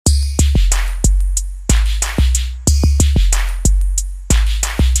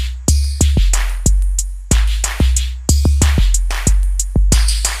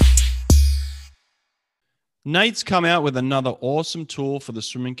Nate's come out with another awesome tool for the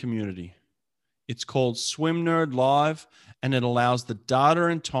swimming community. It's called Swim Nerd Live, and it allows the data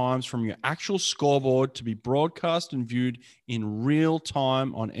and times from your actual scoreboard to be broadcast and viewed in real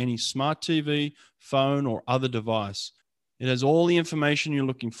time on any smart TV, phone, or other device. It has all the information you're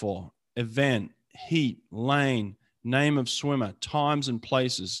looking for: event, heat, lane, name of swimmer, times, and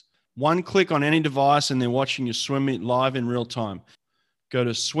places. One click on any device, and they're watching your swim meet live in real time. Go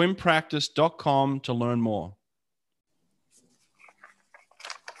to swimpractice.com to learn more.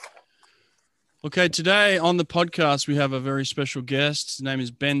 Okay, today on the podcast, we have a very special guest. His name is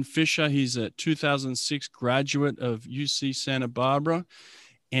Ben Fisher. He's a 2006 graduate of UC Santa Barbara.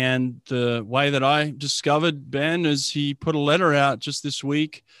 And the way that I discovered Ben is he put a letter out just this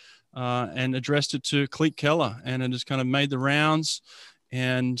week and addressed it to Clete Keller. And it has kind of made the rounds,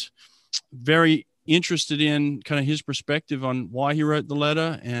 and very interested in kind of his perspective on why he wrote the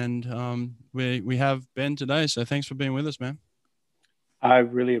letter. And we have Ben today. So thanks for being with us, man. I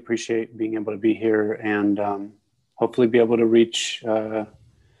really appreciate being able to be here and hopefully be able to reach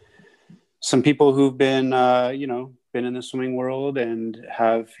some people who've been, been in the swimming world and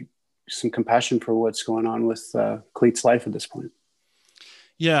have some compassion for what's going on with Clete's life at this point.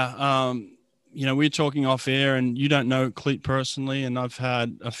 Yeah. We're talking off air, and you don't know Clete personally, and I've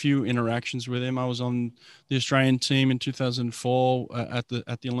had a few interactions with him. I was on the Australian team in 2004 at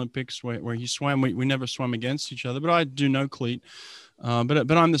the Olympics where he swam. We never swam against each other, but I do know Clete.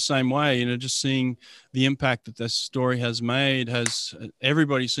 But I'm the same way, just seeing the impact that this story has made.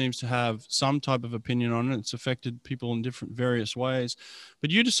 Everybody seems to have some type of opinion on it. It's affected people in different various ways.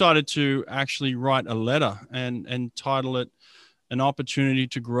 But you decided to actually write a letter and title it "An Opportunity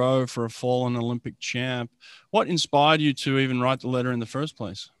to Grow for a Fallen Olympic Champ." What inspired you to even write the letter in the first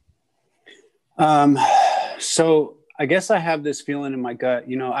place? So I guess I have this feeling in my gut.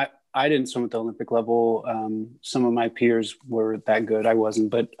 I didn't swim at the Olympic level. Some of my peers were that good. I wasn't,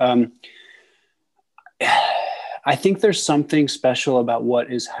 but I think there's something special about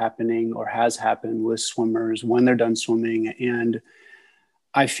what is happening or has happened with swimmers when they're done swimming. And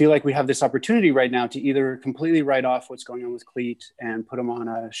I feel like we have this opportunity right now to either completely write off what's going on with Clete and put him on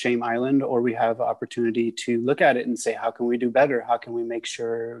a shame island, or we have opportunity to look at it and say, how can we do better? How can we make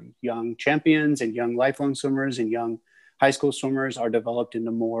sure young champions and young lifelong swimmers and young high school swimmers are developed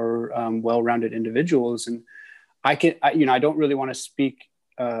into more well-rounded individuals? And I don't really want to speak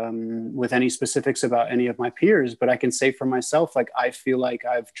with any specifics about any of my peers, but I can say for myself, like, I feel like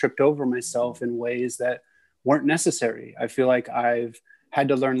I've tripped over myself in ways that weren't necessary. I feel like I've had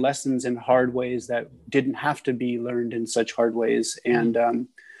to learn lessons in hard ways that didn't have to be learned in such hard ways. And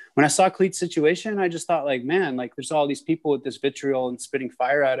when I saw Clete's situation, I just thought, like, man, like, there's all these people with this vitriol and spitting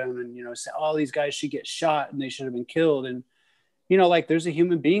fire at him, and say all these guys should get shot and they should have been killed. And like, there's a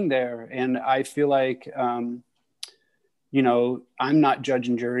human being there, and I feel like I'm not judge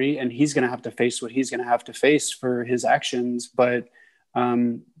and jury, and he's going to have to face what he's going to have to face for his actions. But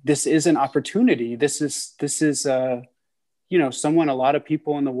this is an opportunity. This is someone a lot of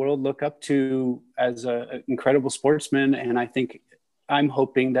people in the world look up to as an incredible sportsman, and I think I'm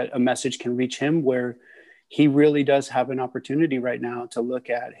hoping that a message can reach him where he really does have an opportunity right now to look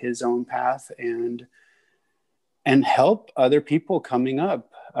at his own path and help other people coming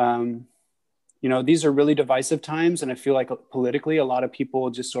up. These are really divisive times, and I feel like politically a lot of people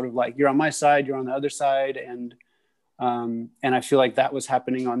just sort of like, you're on my side, you're on the other side. And I feel like that was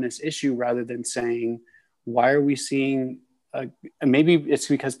happening on this issue, rather than saying, why are we seeing maybe it's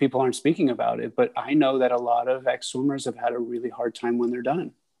because people aren't speaking about it, but I know that a lot of ex-swimmers have had a really hard time when they're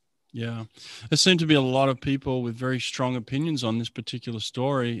done. Yeah, there seem to be a lot of people with very strong opinions on this particular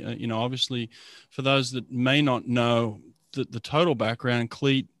story. Obviously, for those that may not know the total background,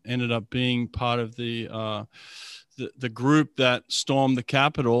 Clete ended up being part of the group that stormed the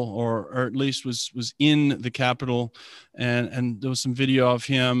Capitol, or at least was in the Capitol, and there was some video of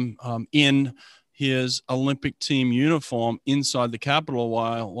him in his Olympic team uniform inside the Capitol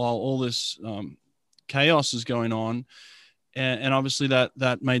while all this chaos is going on. And obviously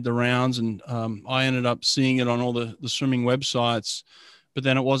that made the rounds, and I ended up seeing it on all the swimming websites. But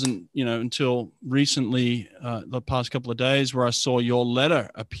then it wasn't, until recently, the past couple of days, where I saw your letter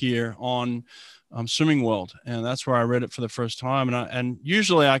appear on Swimming World, and that's where I read it for the first time. And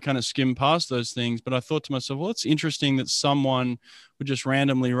usually I kind of skim past those things, but I thought to myself, well, it's interesting that someone would just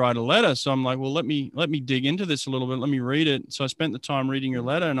randomly write a letter. So I'm like, well, let me dig into this a little bit. Let me read it. So I spent the time reading your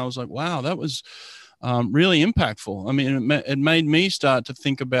letter, and I was like, wow, that was really impactful. I mean, it made me start to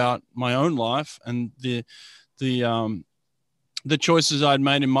think about my own life and the choices I'd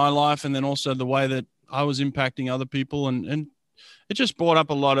made in my life, and then also the way that I was impacting other people. And it just brought up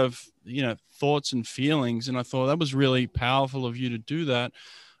a lot of, thoughts and feelings. And I thought that was really powerful of you to do that.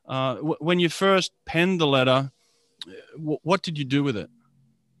 When you first penned the letter, what did you do with it?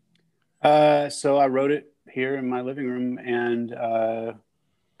 So I wrote it here in my living room and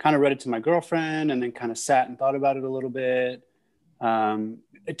kind of read it to my girlfriend, and then kind of sat and thought about it a little bit.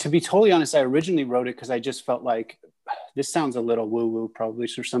 To be totally honest, I originally wrote it because I just felt like, this sounds a little woo woo probably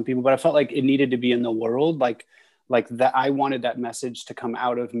for some people, but I felt like it needed to be in the world. Like that, I wanted that message to come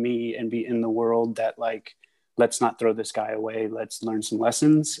out of me and be in the world, that like, let's not throw this guy away. Let's learn some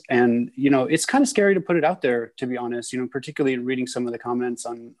lessons. And, it's kind of scary to put it out there, to be honest, particularly reading some of the comments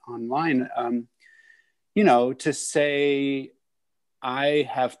online, to say, I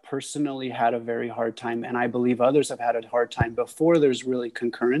have personally had a very hard time, and I believe others have had a hard time before there's really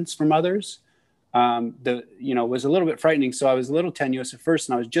concurrence from others. Was a little bit frightening. So I was a little tenuous at first,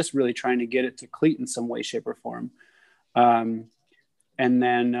 and I was just really trying to get it to Cleet in some way, shape, or form. And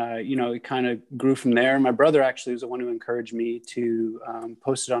then, it kind of grew from there. My brother actually was the one who encouraged me to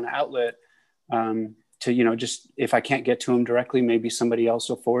post it on an outlet, to, just, if I can't get to him directly, maybe somebody else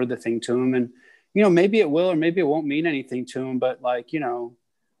will forward the thing to him. And, maybe it will, or maybe it won't mean anything to him, but like, I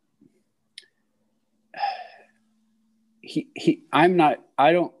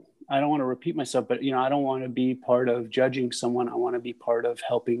don't want to repeat myself, but, I don't want to be part of judging someone. I want to be part of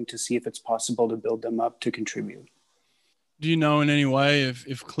helping to see if it's possible to build them up to contribute. Do you know in any way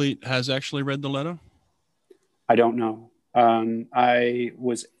if Cleet has actually read the letter? I don't know. I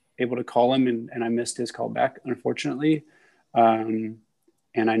was able to call him and I missed his call back, unfortunately.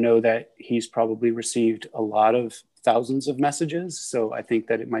 And I know that he's probably received a lot of thousands of messages. So I think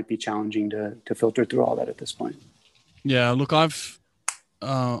that it might be challenging to filter through all that at this point. Yeah, look,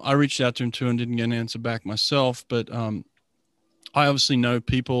 I reached out to him too and didn't get an answer back myself, but I obviously know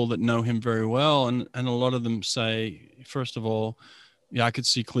people that know him very well, and a lot of them say, first of all, yeah, I could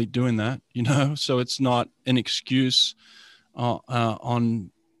see Cleet doing that, so it's not an excuse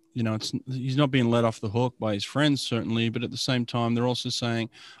on, he's not being let off the hook by his friends, certainly, but at the same time, they're also saying,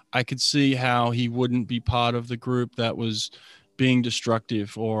 I could see how he wouldn't be part of the group that was being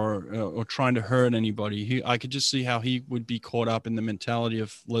destructive or trying to hurt anybody. I could just see how he would be caught up in the mentality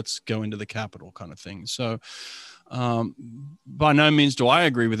of let's go into the Capitol kind of thing. So by no means do I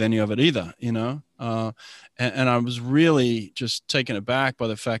agree with any of it either, and I was really just taken aback by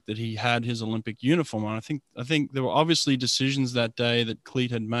the fact that he had his Olympic uniform on. I think there were obviously decisions that day that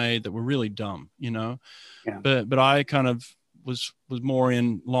Cleet had made that were really dumb, Yeah. But I kind of was more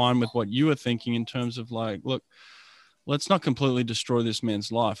in line with what you were thinking in terms of like, look, let's not completely destroy this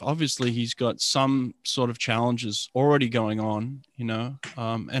man's life. Obviously, he's got some sort of challenges already going on,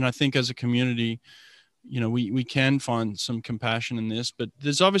 and I think as a community, we can find some compassion in this, but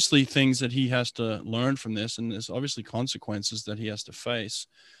there's obviously things that he has to learn from this, and there's obviously consequences that he has to face.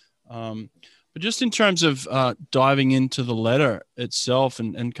 But just in terms of diving into the letter itself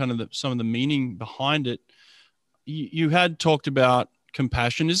and kind of some of the meaning behind it, you had talked about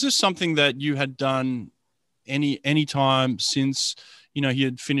compassion. Is this something that you had done any time since he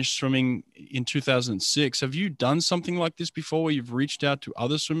had finished swimming in 2006? Have you done something like this before, where you've reached out to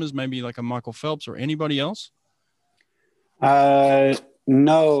other swimmers, maybe like a Michael Phelps or anybody else?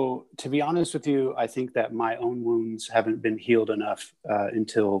 No, to be honest with you, I think that my own wounds haven't been healed enough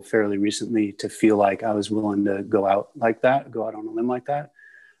until fairly recently to feel like I was willing to go out on a limb like that.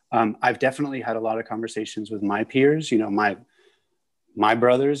 I've definitely had a lot of conversations with my peers, my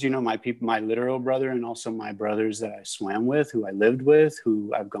brothers, my people, my literal brother, and also my brothers that I swam with, who I lived with,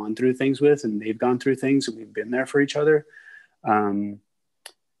 who I've gone through things with, and they've gone through things, and we've been there for each other. And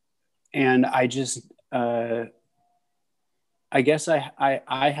I just, I guess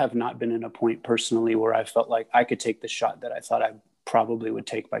I have not been in a point personally where I felt like I could take the shot that I thought I probably would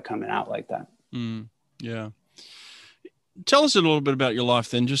take by coming out like that. Yeah. Tell us a little bit about your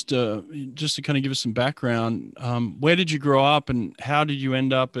life then, just to kind of give us some background. Where did you grow up, and how did you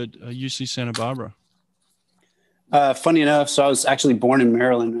end up at UC Santa Barbara? Funny enough, so I was actually born in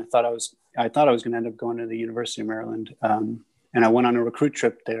Maryland. I thought I was going to end up going to the University of Maryland, and I went on a recruit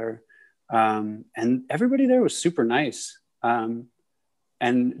trip there, and everybody there was super nice. And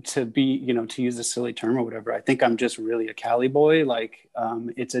to be, to use a silly term or whatever, I think I'm just really a Cali boy. Like,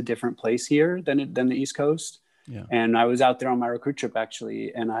 it's a different place here than the East Coast. Yeah. And I was out there on my recruit trip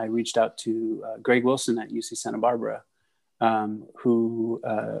actually, and I reached out to Greg Wilson at UC Santa Barbara, who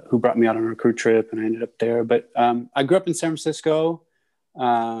brought me out on a recruit trip, and I ended up there. But I grew up in San Francisco,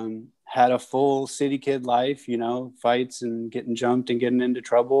 had a full city kid life, fights and getting jumped and getting into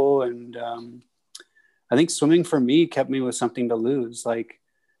trouble. And I think swimming for me kept me with something to lose. Like,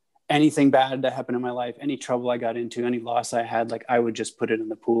 anything bad that happened in my life, any trouble I got into, any loss I had, like I would just put it in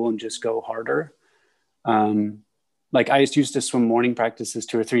the pool and just go harder. Like I used to swim morning practices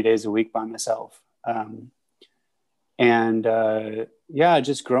 2 or 3 days a week by myself. Yeah,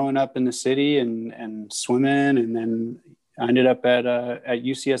 just growing up in the city and swimming. And then I ended up at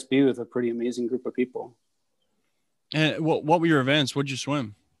UCSB with a pretty amazing group of people. And what were your events? What'd you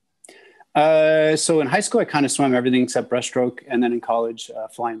swim? So in high school, I kind of swam everything except breaststroke. And then in college,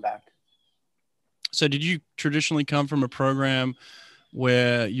 flying back. So did you traditionally come from a program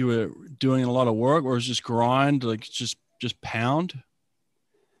where you were doing a lot of work, or was it just grind, like just pound?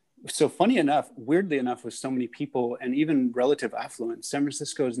 So funny enough, weirdly enough, with so many people and even relative affluence, San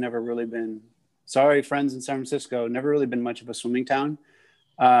Francisco has never really been, sorry, friends in San Francisco, never really been much of a swimming town.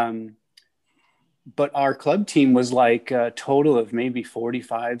 But our club team was like a total of maybe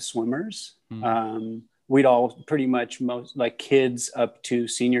 45 swimmers. We'd all pretty much, most like kids up to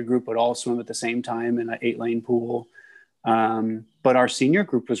senior group would all swim at the same time in an 8-lane pool. But our senior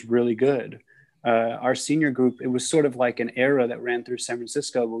group was really good. Our senior group, it was sort of like an era that ran through San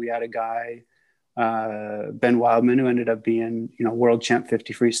Francisco, but we had a guy, Ben Wildman, who ended up being, world champ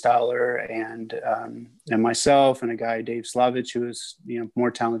 50 freestyler, and myself, and a guy, Dave Slavich, who was,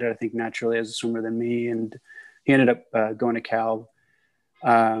 more talented, I think, naturally as a swimmer than me. And he ended up going to Cal,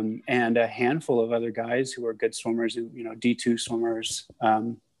 and a handful of other guys who were good swimmers, who, D2 swimmers.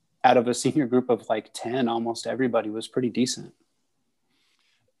 Out of a senior group of like 10, almost everybody was pretty decent.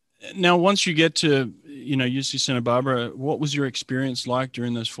 Now, once you get to, UC Santa Barbara, what was your experience like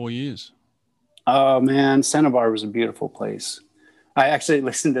during those 4 years? Oh man, Santa Barbara was a beautiful place. I actually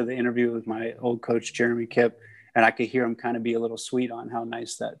listened to the interview with my old coach, Jeremy Kipp, and I could hear him kind of be a little sweet on how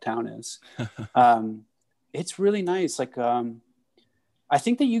nice that town is. It's really nice. Like, I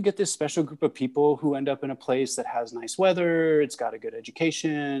think that you get this special group of people who end up in a place that has nice weather. It's got a good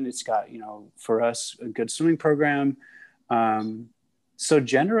education. It's got, for us, a good swimming program. So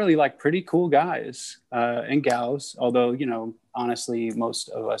generally, like, pretty cool guys and gals, although, honestly, most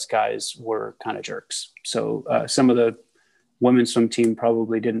of us guys were kind of jerks. So some of the women's swim team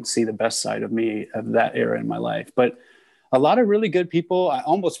probably didn't see the best side of me of that era in my life. But a lot of really good people. I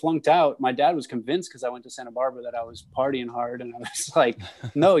almost flunked out. My dad was convinced, because I went to Santa Barbara, that I was partying hard. And I was like,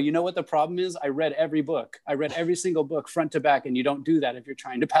 no, you know what the problem is? I read every book. I read every single book front to back. And you don't do that if you're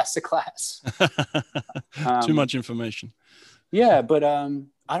trying to pass the class. Too much information. Yeah, but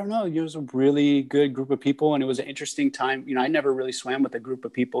I don't know. It was a really good group of people. And it was an interesting time. I never really swam with a group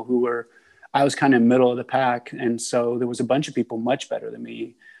of people I was kind of middle of the pack. And so there was a bunch of people much better than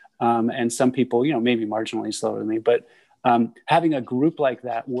me. And some people, maybe marginally slower than me. But having a group like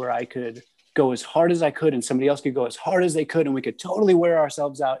that where I could go as hard as I could and somebody else could go as hard as they could, and we could totally wear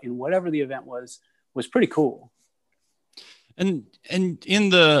ourselves out in whatever the event was pretty cool. And in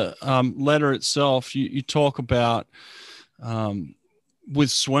the letter itself, you talk about with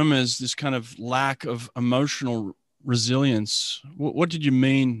swimmers, this kind of lack of emotional resilience. What did you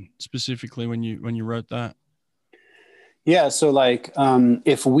mean specifically when you wrote that? Yeah. So like,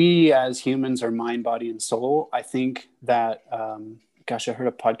 if we as humans are mind, body, and soul, I think that, I heard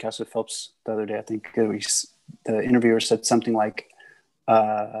a podcast with Phelps the other day. I think the interviewer said something like,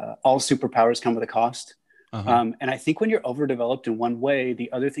 all superpowers come with a cost. And I think when you're overdeveloped in one way,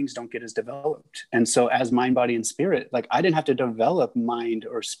 the other things don't get as developed. And so as mind, body, and spirit, like I didn't have to develop mind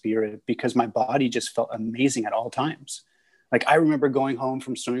or spirit because my body just felt amazing at all times. Like I remember going home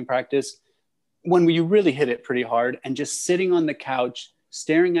from swimming practice when you really hit it pretty hard and just sitting on the couch,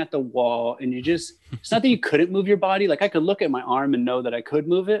 staring at the wall. And it's not that you couldn't move your body. Like I could look at my arm and know that I could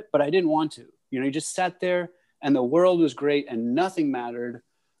move it, but I didn't want to. You just sat there and the world was great and nothing mattered.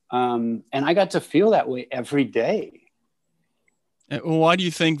 And I got to feel that way every day. Why do you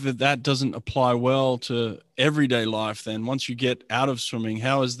think that doesn't apply well to everyday life then? Once you get out of swimming,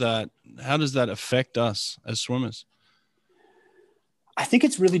 how does that affect us as swimmers? I think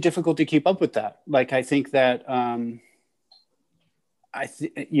it's really difficult to keep up with that. Like, I think that,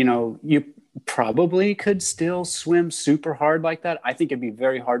 you probably could still swim super hard like that. I think it'd be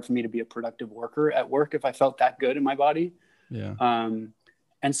very hard for me to be a productive worker at work if I felt that good in my body. Yeah.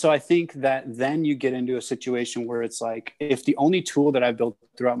 And so I think that then you get into a situation where it's like, if the only tool that I've built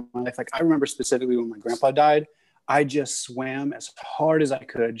throughout my life, like I remember specifically when my grandpa died, I just swam as hard as I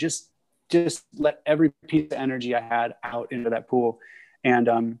could, just let every piece of energy I had out into that pool.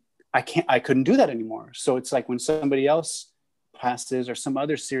 And I couldn't do that anymore. So it's like when somebody else passes or some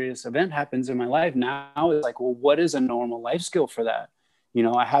other serious event happens in my life, now it's like, well, what is a normal life skill for that?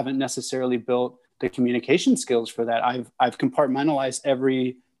 I haven't necessarily built the communication skills for that. I've compartmentalized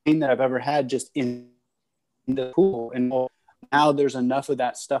every thing that I've ever had just in the pool, and now there's enough of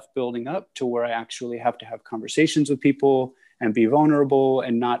that stuff building up to where I actually have to have conversations with people and be vulnerable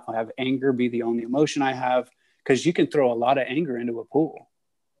and not have anger be the only emotion I have, because you can throw a lot of anger into a pool.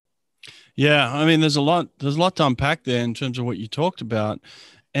 Yeah, I mean, there's a lot to unpack there in terms of what you talked about.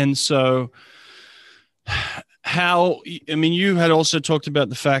 And so you had also talked about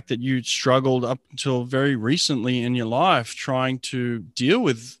the fact that you struggled up until very recently in your life trying to deal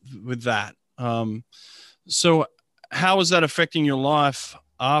with that. So how is that affecting your life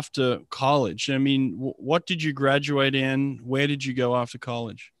after college? I mean, what did you graduate in? Where did you go after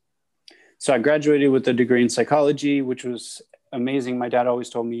college? So I graduated with a degree in psychology, which was amazing. My dad always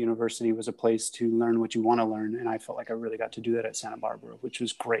told me university was a place to learn what you want to learn. And I felt like I really got to do that at Santa Barbara, which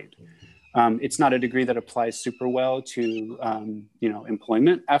was great. It's not a degree that applies super well to,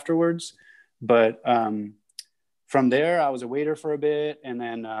 employment afterwards. But from there, I was a waiter for a bit. And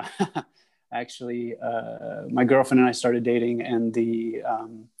then actually, my girlfriend and I started dating, and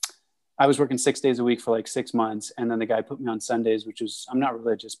I was working 6 days a week for like 6 months. And then the guy put me on Sundays, which was, I'm not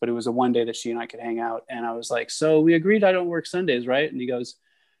religious, but it was a one day that she and I could hang out. And I was like, so we agreed I don't work Sundays, right? And he goes,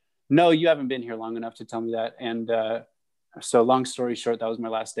 no, you haven't been here long enough to tell me that. And so long story short, that was my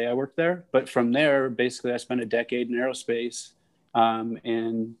last day I worked there. But from there, basically I spent a decade in aerospace,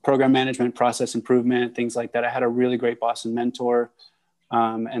 in program management, process improvement, things like that. I had a really great boss and mentor.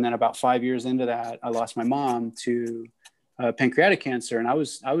 And then about 5 years into that, I lost my mom to pancreatic cancer. And I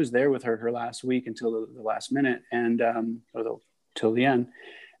was there with her last week until the last minute, and till the end.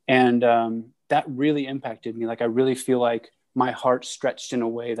 And that really impacted me. Like, I really feel like my heart stretched in a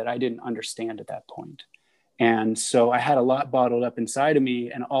way that I didn't understand at that point. And so I had a lot bottled up inside of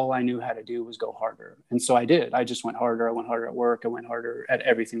me, and all I knew how to do was go harder. And so I did. I just went harder. I went harder at work. I went harder at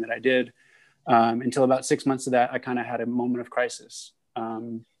everything that I did, until about 6 months of that, I kind of had a moment of crisis,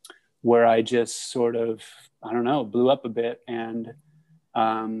 where I just sort of, I don't know, blew up a bit. And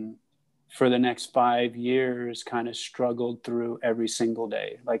for the next 5 years, kind of struggled through every single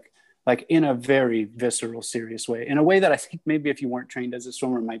day, like in a very visceral, serious way, in a way that I think maybe if you weren't trained as a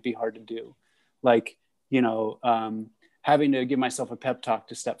swimmer might be hard to do. Like, having to give myself a pep talk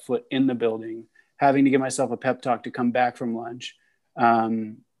to step foot in the building, having to give myself a pep talk to come back from lunch,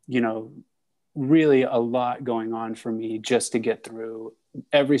 really a lot going on for me just to get through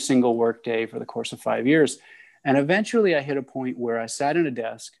every single work day for the course of 5 years. And eventually I hit a point where I sat in a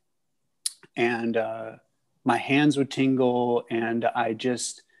desk, and my hands would tingle, and I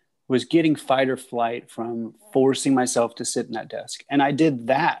just was getting fight or flight from forcing myself to sit in that desk. And I did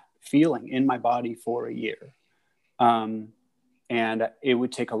that feeling in my body for a year. And it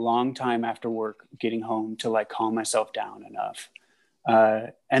would take a long time after work getting home to like calm myself down enough.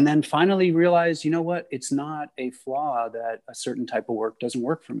 And then finally realize, you know what, it's not a flaw that a certain type of work doesn't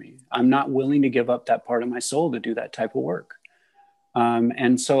work for me. I'm not willing to give up that part of my soul to do that type of work.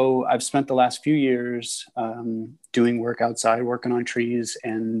 And so I've spent the last few years doing work outside, working on trees,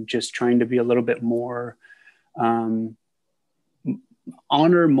 and just trying to be a little bit more,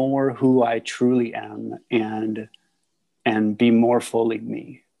 honor more who I truly am, and be more fully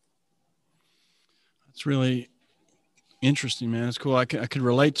me. It's really interesting, man. It's cool. I could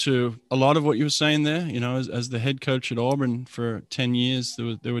relate to a lot of what you were saying there. As the head coach at Auburn for 10 years,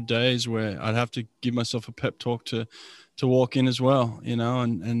 there were days where I'd have to give myself a pep talk to walk in as well,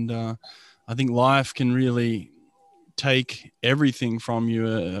 and I think life can really take everything from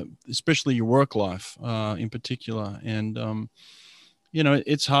you, especially your work life in particular. And,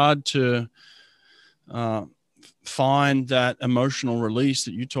 it's hard to find that emotional release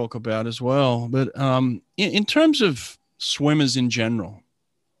that you talk about as well. But in terms of swimmers in general,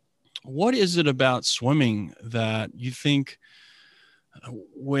 what is it about swimming that you think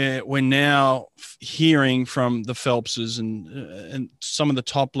we're now hearing from the Phelpses and some of the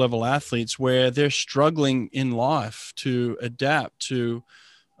top level athletes where they're struggling in life to adapt to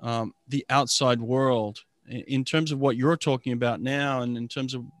the outside world, in terms of what you're talking about now, and in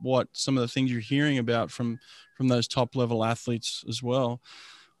terms of what some of the things you're hearing about from those top level athletes as well?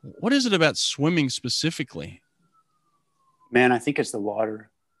 What is it about swimming specifically? Man, I think it's the water.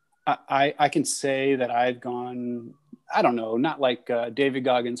 I can say that I've gone, I don't know, not like David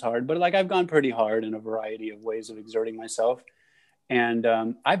Goggins hard, but like I've gone pretty hard in a variety of ways of exerting myself. And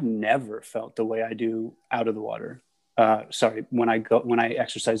I've never felt the way I do out of the water. When I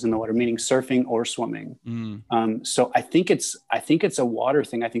exercise in the water, meaning surfing or swimming. So I think it's a water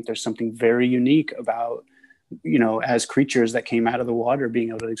thing. I think there's something very unique about, as creatures that came out of the water, being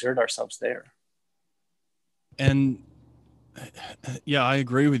able to exert ourselves there. And yeah, I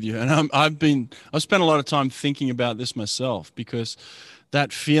agree with you. And I've spent a lot of time thinking about this myself, because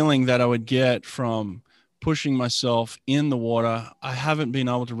that feeling that I would get from pushing myself in the water. I haven't been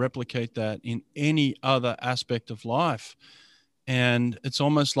able to replicate that in any other aspect of life. And it's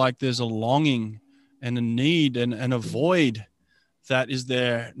almost like there's a longing and a need and a void that is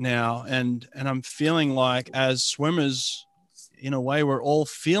there now. And I'm feeling like, as swimmers, in a way, we're all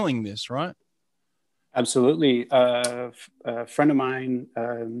feeling this, right? Absolutely. A friend of mine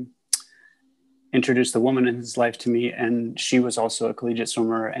introduced the woman in his life to me, and she was also a collegiate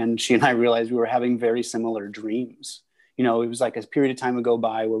swimmer. And she and I realized we were having very similar dreams. You know, it was like a period of time would go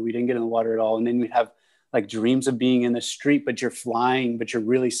by where we didn't get in the water at all. And then we'd have like dreams of being in the street, but you're flying, but you're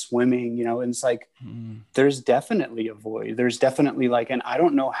really swimming, you know, and it's like, there's definitely a void. There's definitely like, and I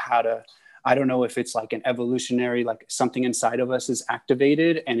don't know if it's like an evolutionary, like something inside of us is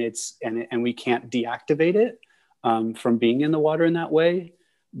activated and and we can't deactivate it from being in the water in that way.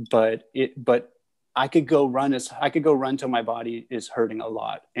 But I could go run till my body is hurting a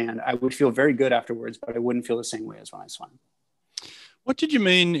lot, and I would feel very good afterwards, but I wouldn't feel the same way as when I swam. What did you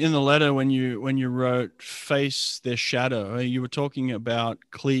mean in the letter when you wrote face their shadow? You were talking about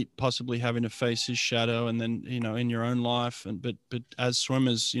Cleat possibly having to face his shadow, and then, you know, in your own life, and but as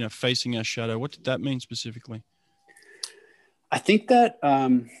swimmers, you know, facing our shadow. What did that mean specifically? I think that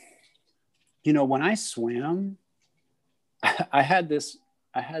you know, when I swam, I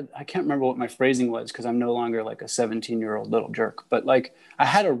can't remember what my phrasing was because I'm no longer like a 17-year-old little jerk, but like I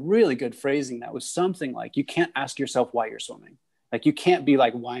had a really good phrasing that was something like, you can't ask yourself why you're swimming. Like, you can't be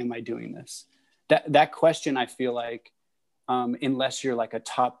like, why am I doing this? That question, I feel like, unless you're like a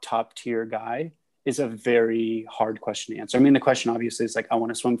top tier guy, is a very hard question to answer. I mean, the question obviously is like, I want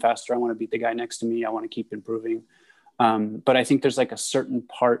to swim faster. I want to beat the guy next to me. I want to keep improving. But I think there's like a certain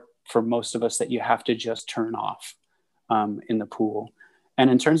part for most of us that you have to just turn off in the pool. And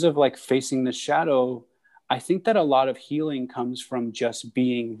in terms of like facing the shadow, I think that a lot of healing comes from just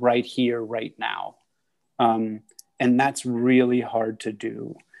being right here, right now. And that's really hard to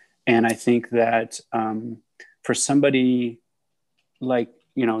do. And I think that for somebody like,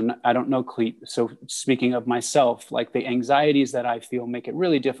 you know, I don't know Cleat. So speaking of myself, like the anxieties that I feel make it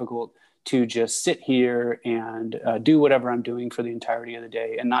really difficult to just sit here and do whatever I'm doing for the entirety of the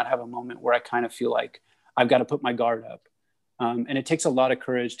day and not have a moment where I kind of feel like I've got to put my guard up. And it takes a lot of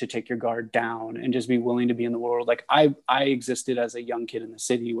courage to take your guard down and just be willing to be in the world. Like I existed as a young kid in the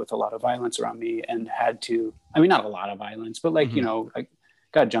city with a lot of violence around me and had to, I mean, not a lot of violence, but like, you know, I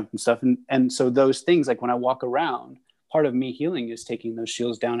got jumped and stuff. And so those things, like when I walk around, part of me healing is taking those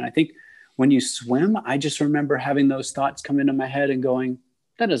shields down. And I think when you swim, I just remember having those thoughts come into my head and going,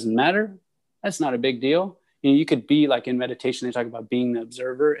 that doesn't matter. That's not a big deal. You know, you could be like in meditation, they talk about being the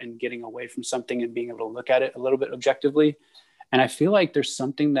observer and getting away from something and being able to look at it a little bit objectively. And I feel like there's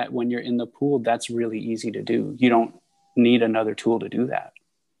something that when you're in the pool, that's really easy to do. You don't need another tool to do that.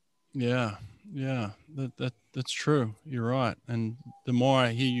 Yeah. That's true. You're right. And the more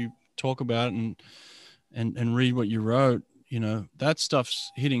I hear you talk about it and read what you wrote, you know, that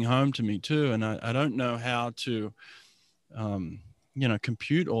stuff's hitting home to me too. And I don't know how to, you know,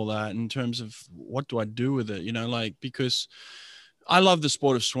 compute all that in terms of what do I do with it, you know, like, because I love the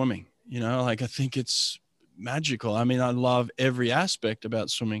sport of swimming, you know, like I think it's magical. I mean, I love every aspect about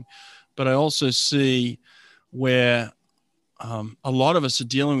swimming, but I also see where a lot of us are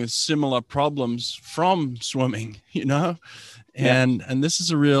dealing with similar problems from swimming, you know, and this is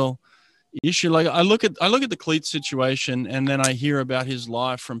a real issue. Like I look at the Cleat situation, and then I hear about his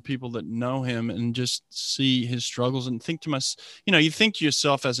life from people that know him, and just see his struggles, and think to myself, you know, you think to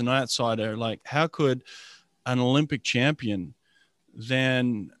yourself as an outsider, like, how could an Olympic champion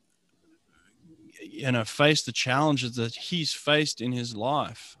then, you know, face the challenges that he's faced in his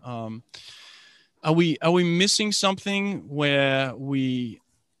life? Are we missing something where we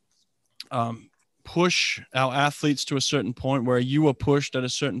push our athletes to a certain point, where you were pushed at a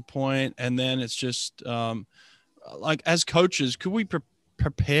certain point, and then it's just like, as coaches, could we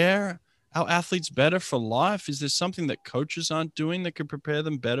prepare our athletes better for life? Is there something that coaches aren't doing that could prepare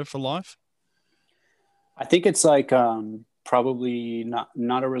them better for life? I think it's like probably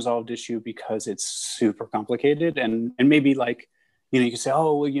not a resolved issue because it's super complicated, and maybe like, you know, you can say,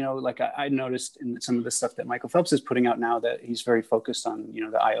 oh, well, you know, like I noticed in some of the stuff that Michael Phelps is putting out now that he's very focused on, you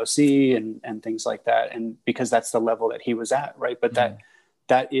know, the IOC and things like that. And because that's the level that he was at, right? But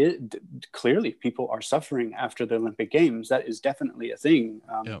that is clearly, people are suffering after the Olympic Games. That is definitely a thing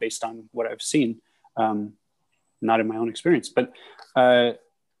based on what I've seen, not in my own experience, but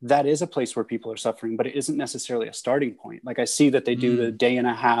that is a place where people are suffering, but it isn't necessarily a starting point. Like I see that they do the day and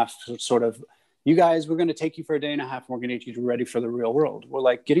a half sort of, you guys, we're going to take you for a day and a half, and we're going to get you ready for the real world. We're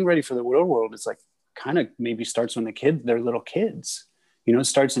like, getting ready for the real world is like kind of maybe starts when they're little kids, you know, it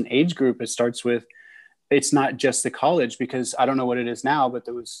starts in age group. It starts with it's not just the college, because I don't know what it is now, but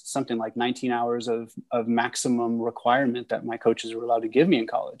there was something like 19 hours of maximum requirement that my coaches were allowed to give me in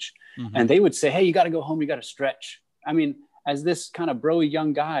college. Mm-hmm. And they would say, hey, you got to go home, you got to stretch. I mean, as this kind of broy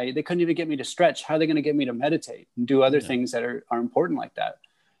young guy, they couldn't even get me to stretch. How are they going to get me to meditate and do other things that are important like that?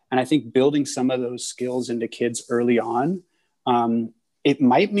 And I think building some of those skills into kids early on, it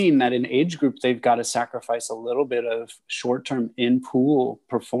might mean that in age group, they've got to sacrifice a little bit of short-term in-pool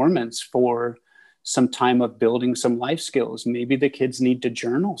performance for some time of building some life skills. Maybe the kids need to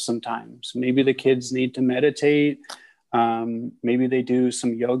journal sometimes. Maybe the kids need to meditate. Maybe they do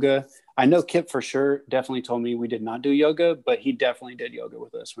some yoga. I know Kip for sure definitely told me we did not do yoga, but he definitely did yoga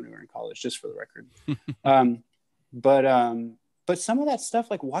with us when we were in college, just for the record. But some of that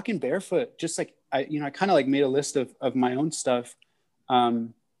stuff, like walking barefoot, just like I kind of like made a list of my own stuff.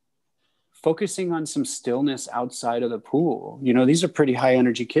 Focusing on some stillness outside of the pool. These are pretty high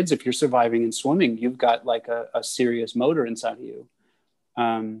energy kids. If you're surviving in swimming, you've got like a serious motor inside of you.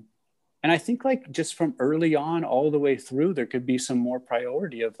 And I think like just from early on all the way through, there could be some more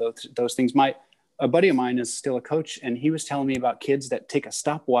priority of those things. A buddy of mine is still a coach, and he was telling me about kids that take a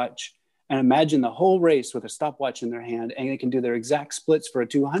stopwatch and imagine the whole race with a stopwatch in their hand, and they can do their exact splits for a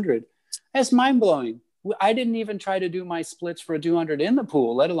 200. That's mind blowing. I didn't even try to do my splits for a 200 in the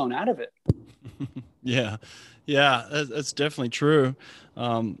pool, let alone out of it. Yeah, that's definitely true.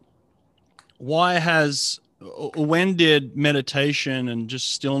 When did meditation and just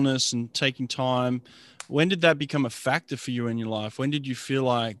stillness and taking time, when did that become a factor for you in your life? When did you feel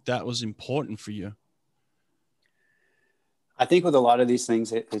like that was important for you? I think with a lot of these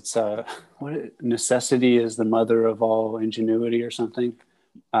things, it's necessity is the mother of all ingenuity or something.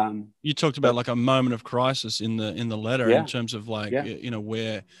 You talked about like a moment of crisis in the letter, in terms of like,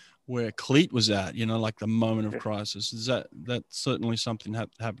 where Cleat was at, like the moment of crisis. Is that's certainly something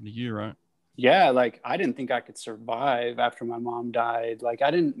happened to you, right? Yeah. Like I didn't think I could survive after my mom died. Like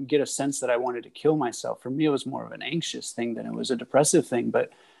I didn't get a sense that I wanted to kill myself. For me, it was more of an anxious thing than it was a depressive thing. But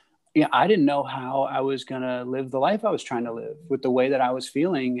I didn't know how I was going to live the life I was trying to live with the way that I was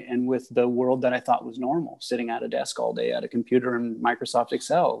feeling and with the world that I thought was normal, sitting at a desk all day at a computer in Microsoft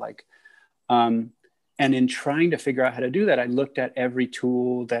Excel. And in trying to figure out how to do that, I looked at every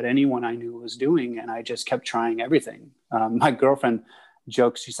tool that anyone I knew was doing, and I just kept trying everything. My girlfriend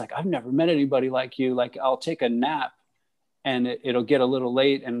jokes, she's like, I've never met anybody like you. Like I'll take a nap and it'll get a little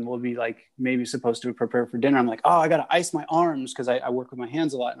late and we'll be like maybe supposed to prepare for dinner. I'm like, oh, I got to ice my arms because I work with my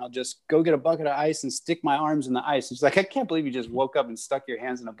hands a lot, and I'll just go get a bucket of ice and stick my arms in the ice. And she's like, I can't believe you just woke up and stuck your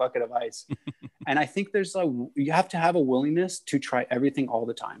hands in a bucket of ice. And I think you have to have a willingness to try everything all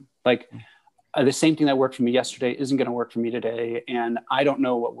the time. Like the same thing that worked for me yesterday isn't going to work for me today. And I don't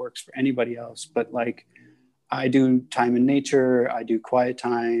know what works for anybody else, but like I do time in nature, I do quiet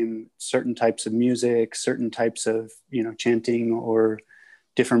time, certain types of music, certain types of, chanting or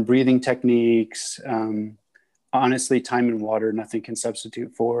different breathing techniques. Honestly, time in water, nothing can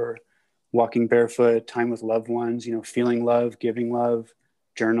substitute for walking barefoot, time with loved ones, feeling love, giving love,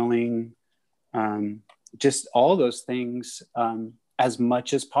 journaling, just all those things as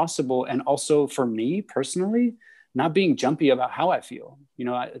much as possible. And also for me personally, not being jumpy about how I feel.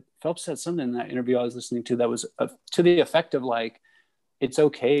 Phelps said something in that interview I was listening to that was to the effect of like, it's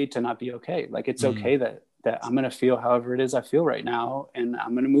okay to not be okay. Like, it's okay that I'm going to feel however it is I feel right now. And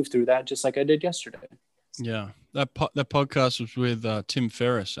I'm going to move through that just like I did yesterday. Yeah. That podcast was with Tim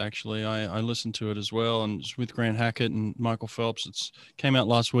Ferriss, actually. I listened to it as well. And it's with Grant Hackett and Michael Phelps. It's came out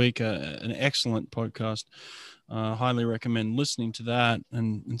last week, an excellent podcast. Highly recommend listening to that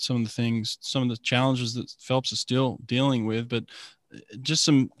and some of the challenges that Phelps is still dealing with. But just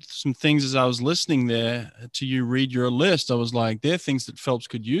some things as I was listening there to you read your list, I was like, there are things that Phelps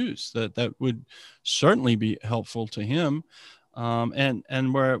could use that would certainly be helpful to him.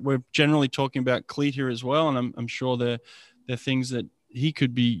 And we're generally talking about Cleat here as well, and I'm sure there are things that he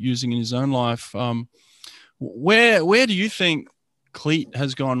could be using in his own life. Where do you think Cleat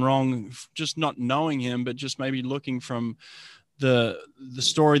has gone wrong, just not knowing him, but just maybe looking from the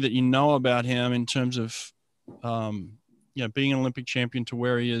story that you know about him in terms of being an Olympic champion to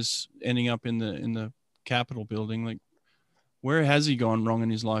where he is ending up in the Capitol building? Like, where has he gone wrong in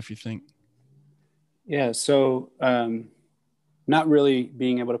his life, you think? Yeah, so not really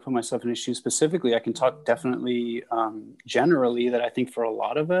being able to put myself in his shoes specifically. I can talk definitely generally that I think for a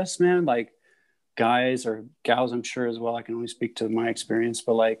lot of us, man, like guys or gals, I'm sure as well, I can only speak to my experience,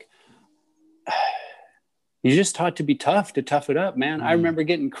 but like you just taught to be tough, to tough it up, man. I remember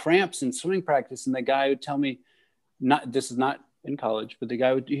getting cramps in swimming practice, and the guy would tell me, this is not in college, but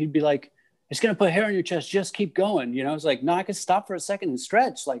he'd be like, it's going to put hair on your chest, just keep going. I was like, no, I can stop for a second and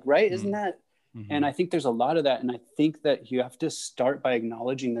stretch. Like, right. Isn't that And I think there's a lot of that. And I think that you have to start by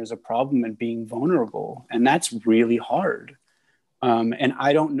acknowledging there's a problem and being vulnerable. And that's really hard. And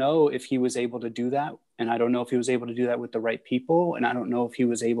I don't know if he was able to do that. And I don't know if he was able to do that with the right people. And I don't know if he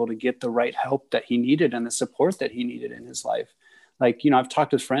was able to get the right help that he needed and the support that he needed in his life. Like, I've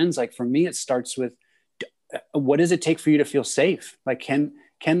talked with friends, like for me, it starts with, what does it take for you to feel safe? Like, can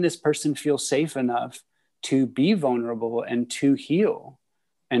this person feel safe enough to be vulnerable and to heal?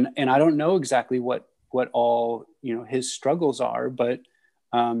 And I don't know exactly what all, his struggles are, but,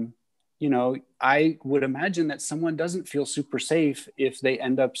 I would imagine that someone doesn't feel super safe if they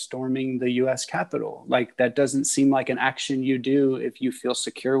end up storming the US Capitol. Like, that doesn't seem like an action you do if you feel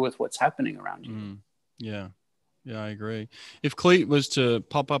secure with what's happening around you. Yeah. Yeah, I agree. If Cleet was to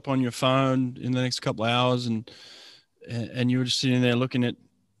pop up on your phone in the next couple of hours and you were just sitting there looking at,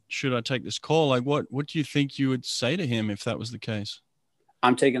 should I take this call? Like, what do you think you would say to him if that was the case?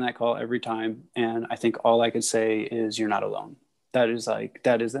 I'm taking that call every time. And I think all I could say is, you're not alone. That is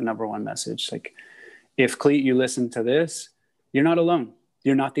the number one message. Like, if Cleet, you listen to this, you're not alone.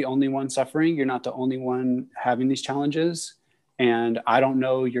 You're not the only one suffering. You're not the only one having these challenges. And I don't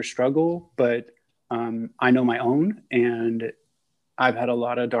know your struggle, but I know my own. And I've had a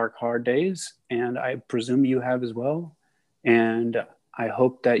lot of dark, hard days, and I presume you have as well. And I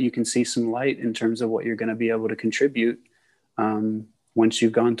hope that you can see some light in terms of what you're going to be able to contribute once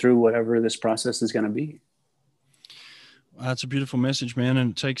you've gone through whatever this process is going to be. That's a beautiful message, man.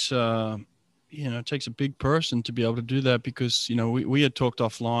 And it takes, it takes a big person to be able to do that, because, we had talked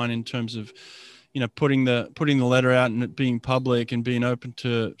offline in terms of, putting the letter out and it being public and being open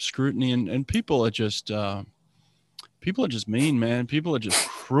to scrutiny, and people are just mean, man. People are just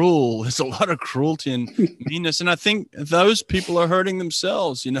cruel. There's a lot of cruelty and meanness. And I think those people are hurting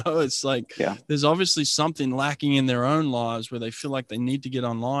themselves. It's like, There's obviously something lacking in their own lives where they feel like they need to get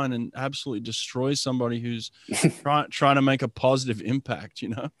online and absolutely destroy somebody who's trying to make a positive impact,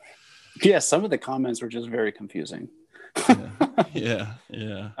 Yeah. Some of the comments were just very confusing. Yeah.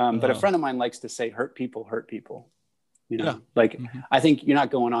 But a friend of mine likes to say, hurt people. I think you're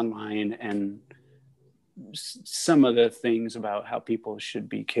not going online and some of the things about how people should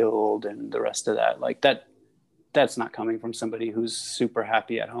be killed and the rest of that, like that's not coming from somebody who's super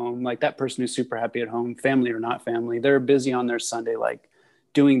happy at home. Like, that person who's super happy at home, family or not family, they're busy on their Sunday, like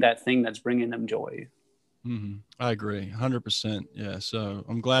doing that thing that's bringing them joy. I agree 100%. Yeah. So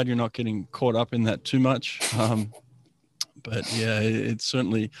I'm glad you're not getting caught up in that too much. But yeah, it's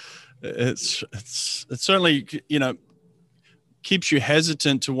certainly, keeps you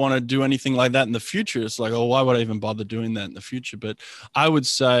hesitant to want to do anything like that in the future. It's like, oh, why would I even bother doing that in the future? But I would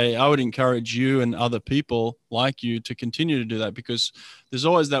encourage you and other people like you to continue to do that, because there's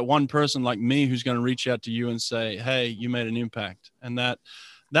always that one person like me who's going to reach out to you and say, hey, you made an impact. And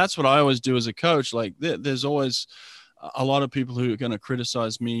that's what I always do as a coach. Like, there's always a lot of people who are going to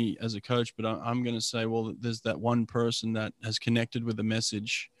criticize me as a coach, but I'm going to say, well, there's that one person that has connected with the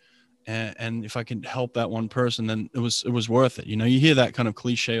message. And if I can help that one person, then it was worth it. You hear that kind of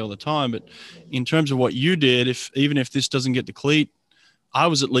cliche all the time, but in terms of what you did, even if this doesn't get to Cleet, I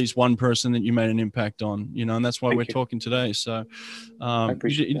was at least one person that you made an impact on, and that's why we're talking today. So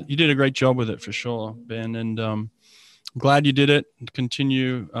you did a great job with it for sure, Ben. And I'm glad you did it.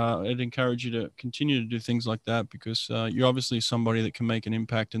 I'd encourage you to continue to do things like that, because you're obviously somebody that can make an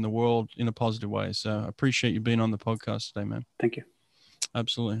impact in the world in a positive way. So I appreciate you being on the podcast today, man. Thank you.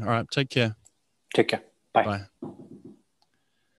 Absolutely. All right. Take care. Take care. Bye. Bye.